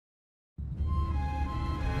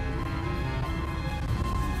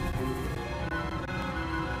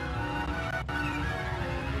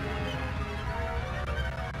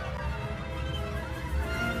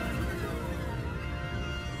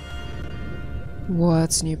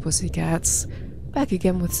What's new, pussycats? Back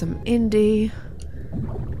again with some indie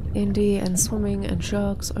and swimming and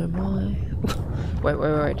sharks. Oh my.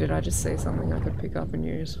 Wait, did I just say something I could pick up and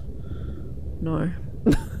use? No.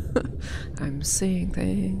 I'm seeing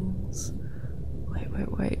things.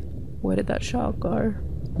 Wait. Where did that shark go?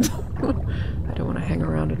 I don't want to hang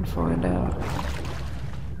around and find out.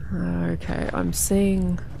 Okay, I'm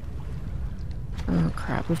seeing... Oh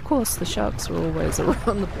crap, of course the sharks are always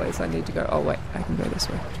around the place I need to go. Oh wait, I can go this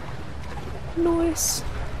way. Nice.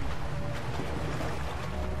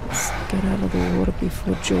 Let's get out of the water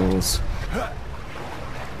before Jaws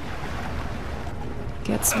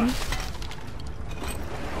gets me.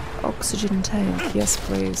 Oxygen tank, yes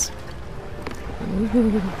please.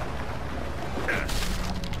 Ooh.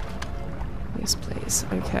 Yes please,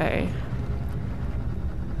 okay.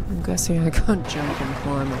 I'm guessing I can't jump and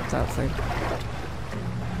climb up that thing.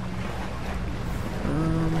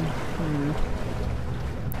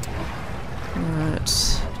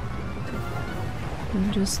 Alright.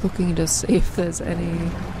 I'm just looking to see if there's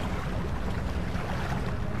any...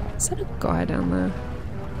 Is that a guy down there?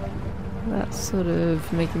 That's sort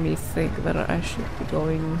of making me think that I should be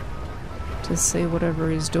going to see whatever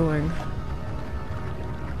he's doing.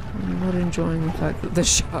 I'm not enjoying the fact that the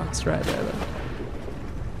shark's right there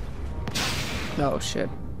though. Oh shit.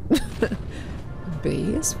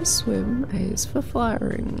 B is for swim, A is for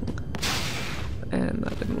firing. And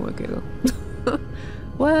that didn't work either.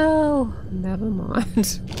 Well, never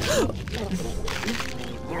mind.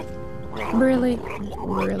 Really?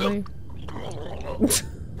 Really?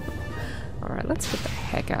 Alright, let's get the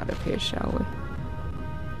heck out of here, shall we?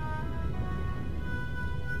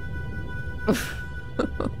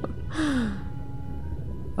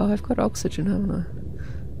 Oh, I've got oxygen, haven't I?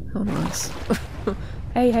 How nice.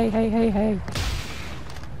 Hey.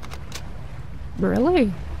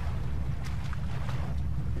 Really?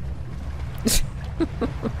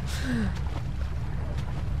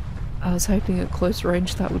 I was hoping at close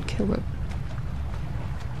range that would kill it.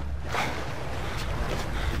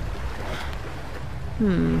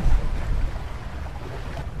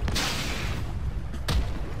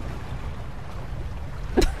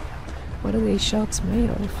 What are these sharks made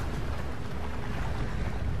of?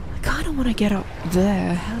 I kinda wanna get up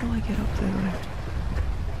there. How do I get up there?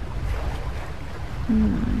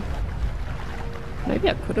 Maybe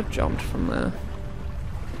I could have jumped from there.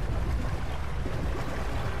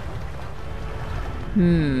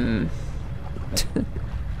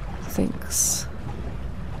 Thanks.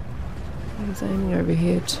 He's aiming over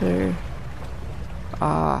here too.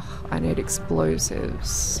 Ah, I need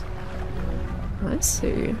explosives. I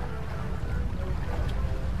see.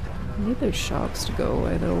 I need those sharks to go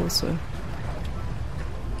away though also.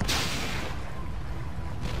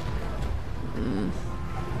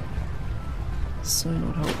 So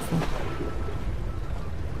not helpful.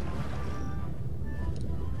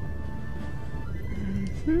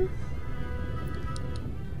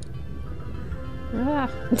 Ah.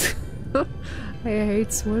 I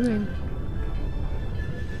hate swimming.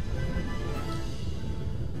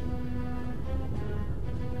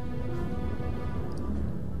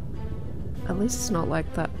 At least it's not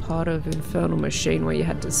like that part of Infernal Machine where you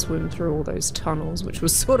had to swim through all those tunnels, which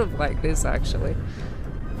was sort of like this actually.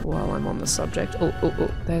 While I'm on the subject.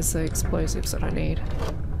 Oh, there's the explosives that I need.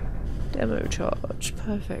 Demo charge,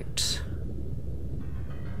 perfect.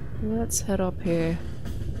 Let's head up here.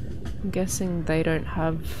 I'm guessing they don't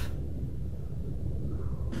have...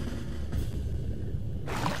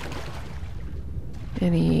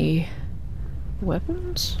 any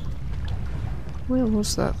weapons? Where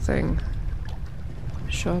was that thing?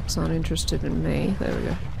 Sharks aren't interested in me. There we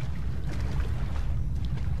go.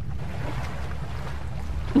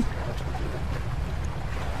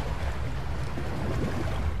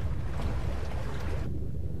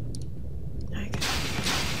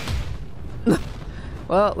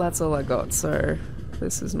 Well, that's all I got, so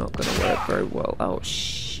this is not gonna work very well. Oh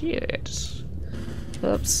shit.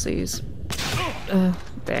 Oopsies.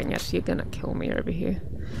 Dang it, you're gonna kill me over here.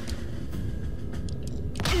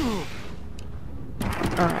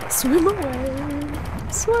 Alright, swim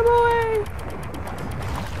away! Swim away!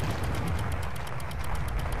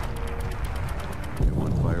 You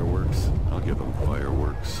want fireworks? I'll give them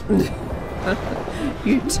fireworks.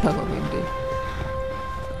 You tell him, Indy.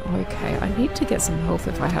 Okay, I need to get some health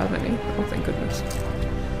if I have any. Oh, thank goodness.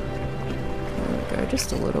 There we go,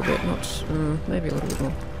 just a little bit, not... maybe a little bit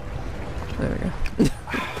more. There we go.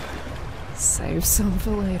 Save some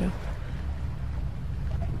for later.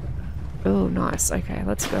 Oh, nice. Okay,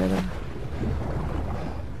 let's go then.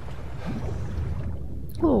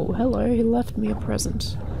 Oh, hello, he left me a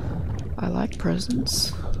present. I like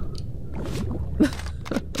presents.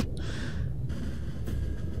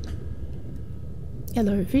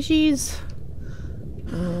 Hello, fishies.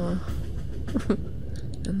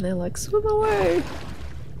 And they're like, swim away.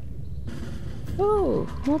 Oh,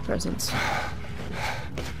 more presents.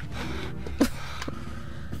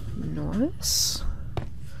 Nice.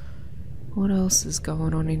 What else is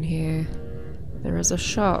going on in here? There is a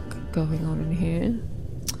shark going on in here.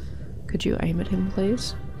 Could you aim at him,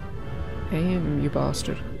 please? Aim, you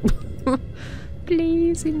bastard.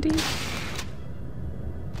 Please, indeed.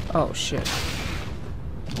 Oh, shit.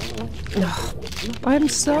 I'm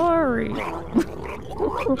sorry.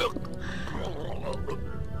 Oh,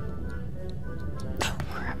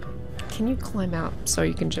 crap. Can you climb out so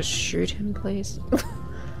you can just shoot him, please?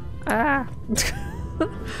 Ah!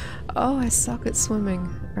 Oh, I suck at swimming.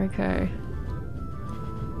 Okay.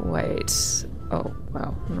 Wait. Oh,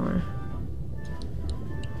 wow, no.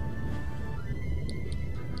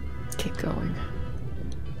 Keep going.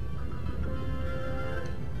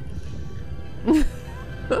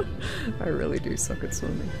 I really do suck at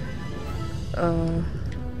swimming.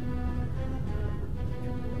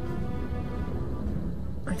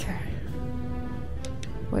 Okay.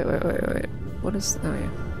 Wait. What is... oh, yeah.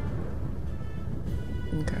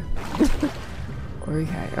 Okay.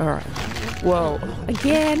 Okay, alright. Whoa.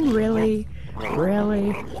 Again? Really?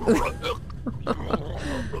 Really?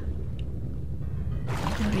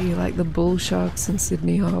 What are you, like the bull sharks in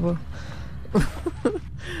Sydney Harbour?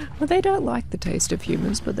 Well, they don't like the taste of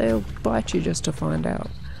humans, but they'll bite you just to find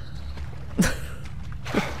out.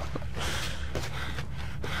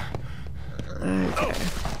 Okay.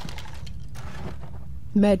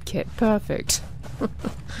 Medkit, perfect.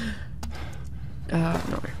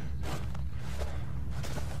 No.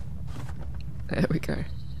 There we go.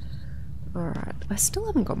 Alright. I still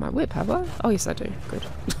haven't got my whip, have I? Oh, yes I do. Good.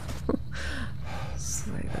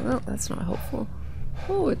 Well, that's not helpful.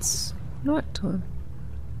 Oh, it's night time.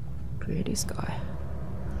 Pretty sky.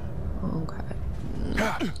 Okay.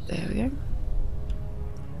 There we go.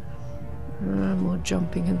 More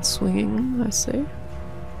jumping and swinging, I see.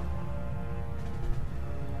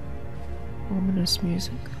 Ominous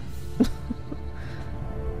music.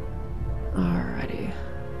 Alrighty.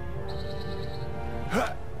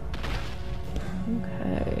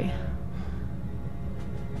 Okay.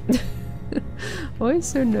 Always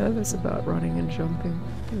so nervous about running and jumping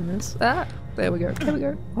in this. Ah! There we go. There we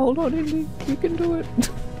go. Hold on, Indy. You can do it.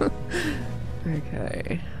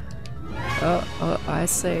 Okay. Oh, I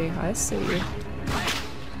see. I see you.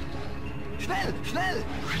 Schnell, schnell!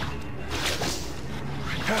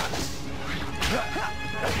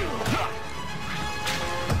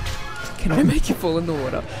 Can I make you fall in the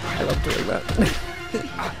water? I love doing that.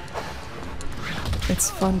 It's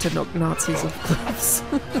fun to knock Nazis off cliffs.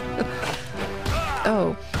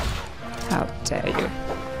 Oh. How dare you.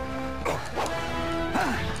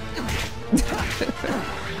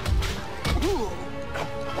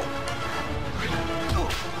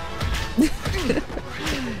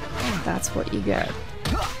 That's what you get.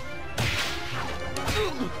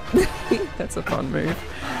 That's a fun move.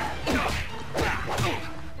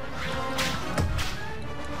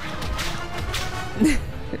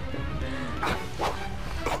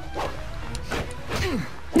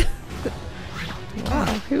 Wow,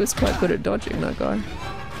 he was quite good at dodging, that guy.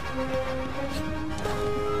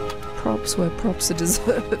 Props where props are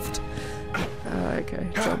deserved. Okay,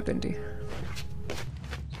 jump, Indy.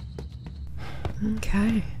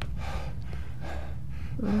 Okay.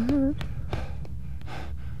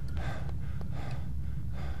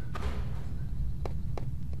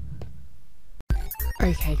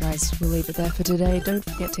 Okay guys, we'll leave it there for today. Don't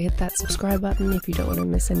forget to hit that subscribe button if you don't want to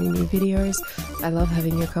miss any new videos. I love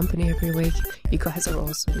having your company every week. You guys are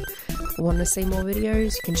awesome. Want to see more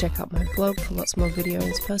videos? You can check out my blog for lots more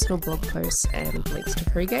videos, personal blog posts, and links to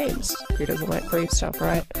free games. Who doesn't like free stuff,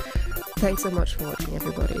 right? Thanks so much for watching,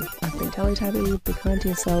 everybody. I've been TellyTabby. Be kind to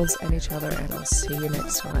yourselves and each other, and I'll see you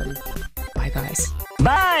next time. Bye, guys.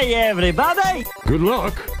 Bye, everybody! Good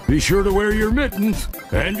luck. Be sure to wear your mittens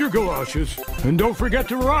and your galoshes. And don't forget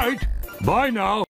to write. Bye now.